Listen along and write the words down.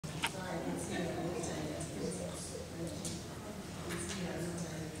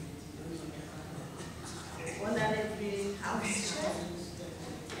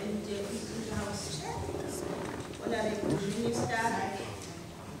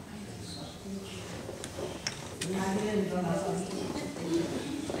Honorable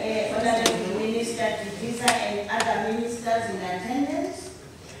Minister Divisa and other ministers in attendance,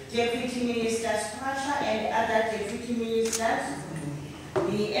 Deputy Ministers Pasha and other Deputy Ministers,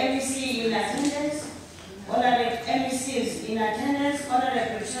 the MEC in attendance, Honorable MECs in attendance,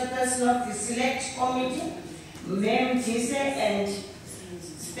 Honorable Chairperson of the Select Committee, Mem Tise and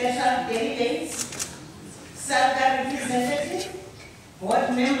special delegates, SALGA representatives, board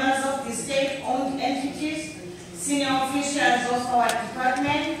members of the state-owned entities, senior officials of our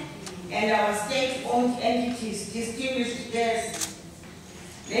department, and our state-owned entities, distinguished guests,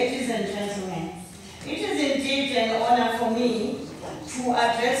 ladies and gentlemen. It is indeed an honor for me to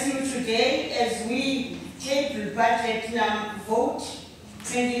address you today as we table budget vote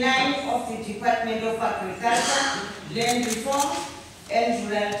 29 of the Department of Agriculture, Land Reform, and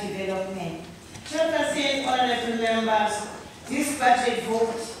Rural Development. Chairperson, honorable members, this budget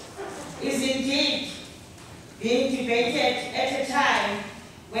vote is indeed being debated at a time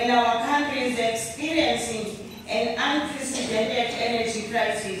when our country is experiencing an unprecedented energy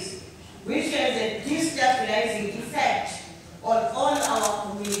crisis, which has a destabilizing effect on all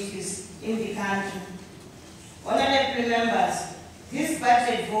our communities in the country. Honorable members, this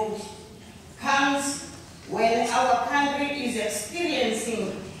budget vote comes when our country is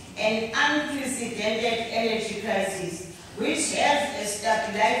experiencing an unprecedented energy crisis, which has a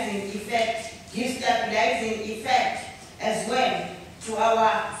destabilizing effect as well to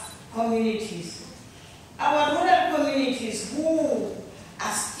our communities. Our rural communities who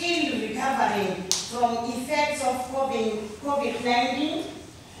are still recovering from effects of COVID-19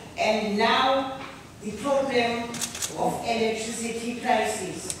 and now the problem of electricity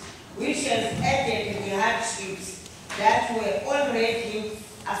crisis, which has added the hardships that were already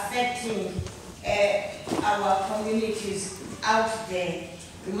affecting our communities out there.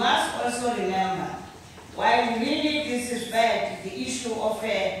 We must also remember, while really this is bad, the issue of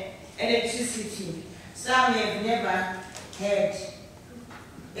electricity, some have never had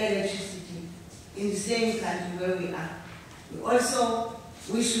electricity in the same country where we are. We also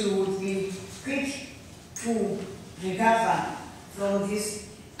wish we would be quick to recover from this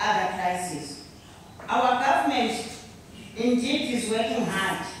other crisis. Our government indeed is working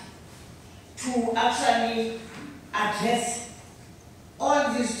hard to actually address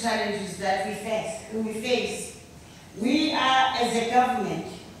all these challenges that we face. We are, as a government,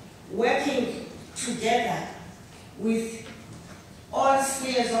 working together with all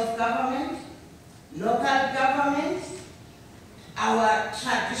spheres of government, local government, our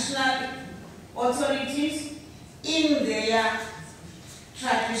traditional authorities in their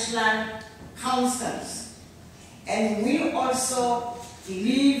traditional councils. And we also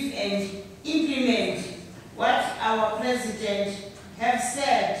believe and implement what our president has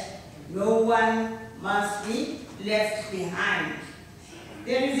said: no one must be left behind.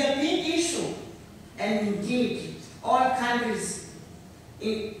 There is a big issue, and indeed all countries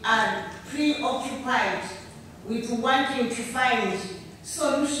are preoccupied with wanting to find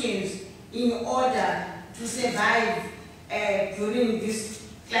solutions in order to survive during this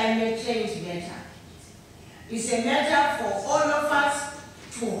climate change matter. It's a matter for all of us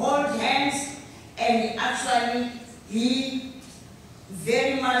to hold hands and actually be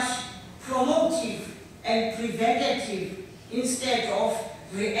very much promotive and preventative instead of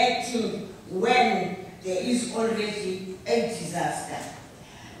reacting when there is already a disaster.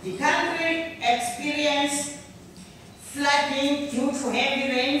 The country experienced flooding due to heavy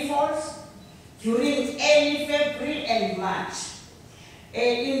rainfalls during early February and March.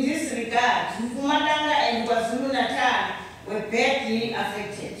 In this regard, Mpumalanga and KwaZulu-Natal were badly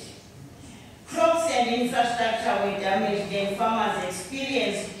affected. Crops and infrastructure were damaged, and farmers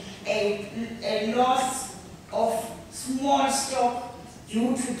experienced a loss of small stock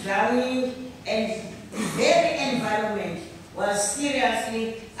due to drowning, and the very environment was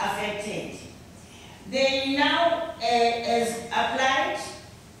seriously affected. They now has applied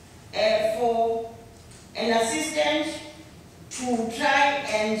for an assistant to try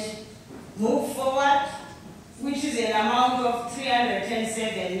and move forward, which is an amount of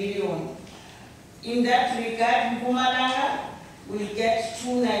 307 million. In that regard, Mpumalanga will get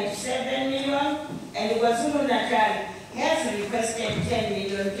 297 million, and KwaZulu-Natal has requested 10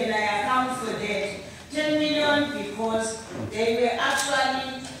 million. Can I account for that? 10 million because they were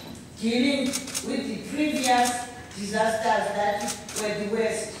actually dealing with the previous disasters that were the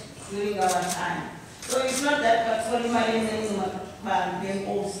worst during our time. So it's not that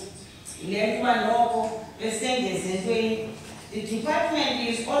the department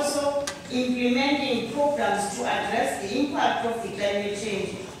is also implementing programs to address the impact of the climate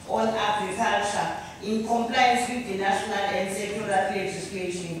change on agriculture. in compliance with the national and sectoral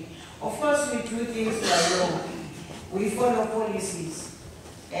legislation. Of course, we do things by law. We follow policies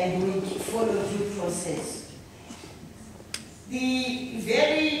and we follow due process. The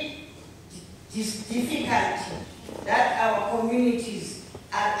very difficulty that our communities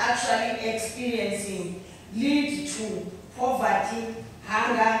are actually experiencing lead to poverty,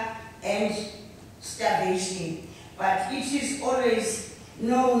 hunger, and starvation. But it is always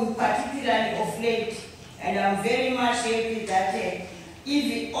known, particularly of late, and I'm very much happy that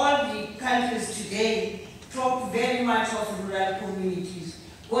even all the countries today talk very much of rural communities.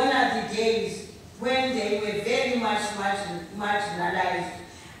 Gone are the days when they were very much marginalized.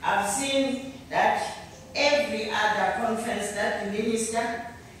 I've seen that every other conference that the minister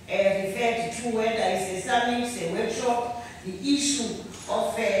referred to, whether it's a summit, a workshop, the issue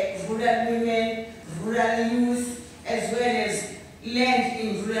of rural women, rural youth, as well as land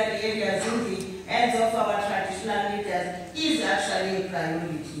in rural areas in the hands of our traditional leaders is actually a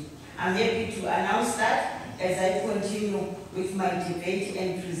priority. I'm happy to announce that as I continue with my debate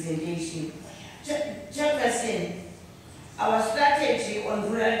and presentation. Chairperson, our strategy on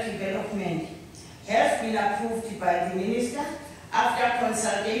rural development has been approved by the minister after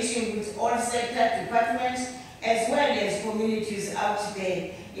consultation with all sector departments as well as communities out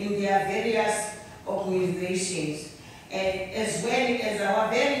there in their various organizations, as well as our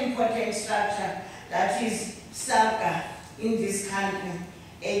very important structure that is Capa in this country,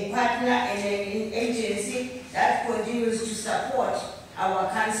 a partner and an agency that continues to support our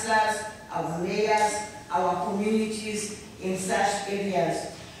councillors, our mayors, our communities in such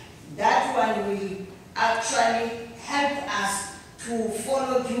areas. That one will actually help us to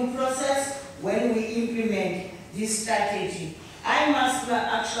follow due process when we implement this strategy. I must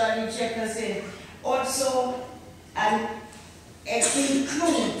actually, Chairperson, also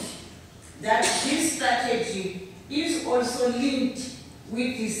include that this strategy is also linked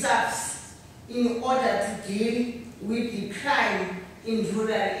with the SAFs in order to deal with the crime in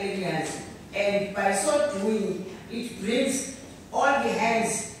rural areas. And by so doing, it brings all the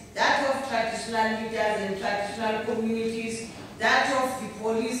hands, that of traditional leaders and traditional communities, that of the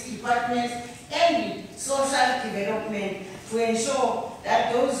police departments, and social development to ensure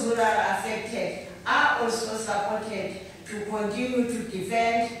that those who are affected are also supported to continue to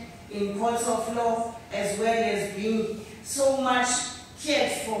defend in courts of law, as well as being so much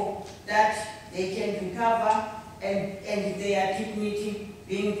cared for that they can recover and their dignity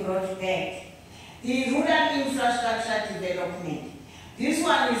being brought back. The rural infrastructure development. This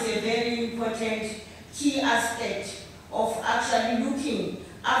one is a very important key aspect of actually looking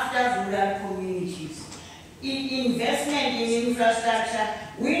after rural communities. Investment in infrastructure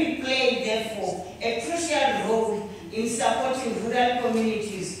will play, therefore, a crucial role in supporting rural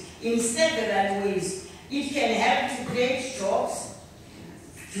communities in several ways. It can help to create jobs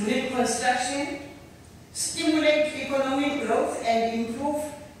during construction, stimulate economic growth, and improve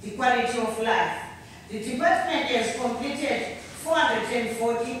the quality of life. The department has completed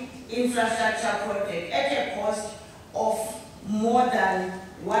 440 infrastructure projects at a cost of more than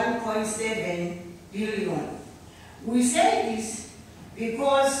 1.7 billion. We say this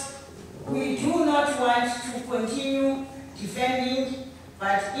because we do not want to continue defending,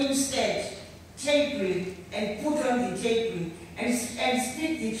 but instead table and put on the table and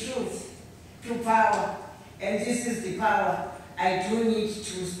speak the truth to power. And this is the power. I do need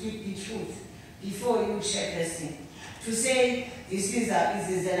to speak the truth before you, Chairperson, to say this is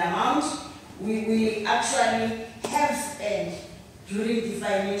an amount we actually have spent during the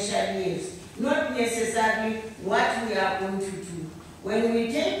financial years, not necessarily what we are going to do. When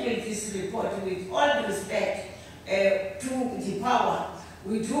we table this report, with all respect to the power,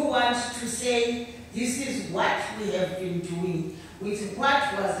 we do want to say this is what we have been doing with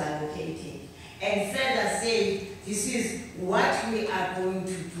what was allocated, and further say this is what we are going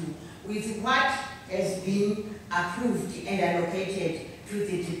to do with what has been approved and allocated to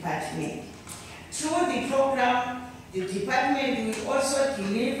the department. Through the program, the department will also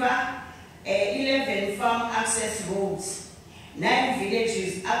deliver 11 farm access roads, 9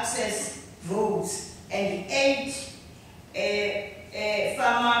 villages access roads, and 8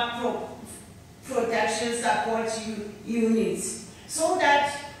 farmer production support units, so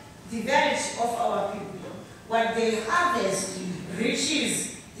that the village of our people, what they harvest,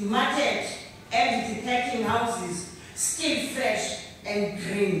 reaches the market and the packing houses still fresh and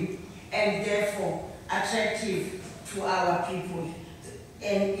green, and therefore attractive to our people,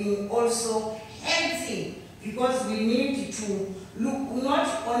 and also healthy, because we need to look,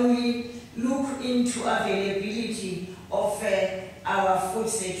 not only look into availability of our food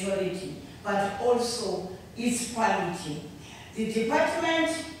security, but also its quality. The department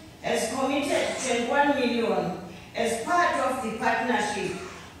has committed 21 million as part of the partnership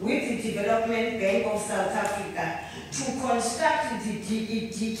with the Development Bank of South Africa to construct the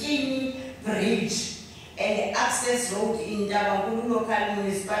Dikini Bridge and access road in Tabangulu local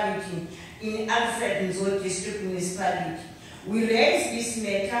municipality in Alfred Nzo district municipality. We raised this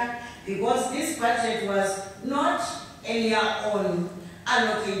matter because this budget was not earlier on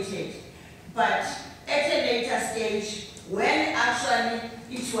allocated, but at a later stage, when actually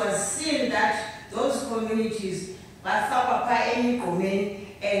it was seen that those communities bafakwa emigomeni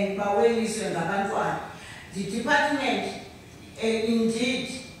and baweliswe ngabantwana, the department indeed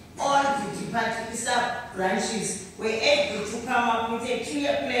all the sub-branches were able to come up with a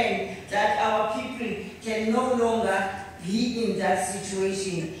clear plan that our people can no longer be in that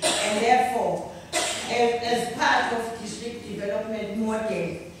situation. And therefore, as part of district development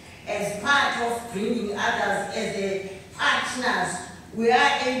model, as part of bringing others as the partners, we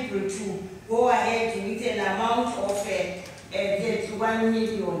are able to go ahead with an amount of 31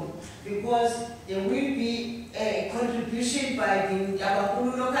 million, because there will be a contribution by the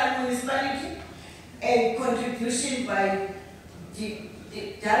Tabangulu local municipality, a contribution by the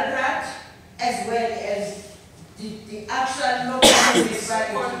Dalrat, as well as the actual local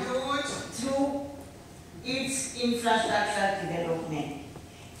municipality through its infrastructure development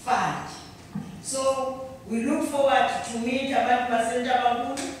fund. So we look forward to meet about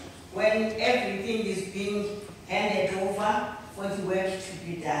Tabangulu when everything is being handed over for the work to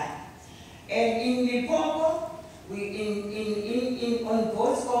be done. And in Limpopo, on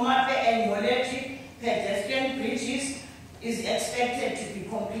both Capa and Molechi, pedestrian bridges is expected to be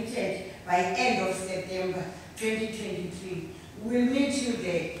completed by end of September 2023. We'll meet you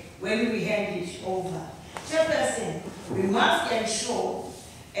there when we hand it over. Chairperson, we must ensure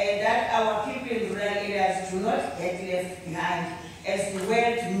that our people in rural areas do not get left behind as the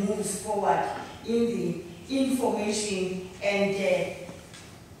world moves forward in the information and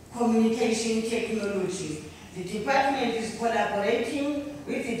communication technology. The department is collaborating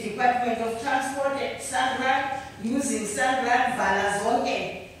with the Department of Transport at Sandra, using Sandra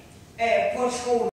Valazonke portfolio.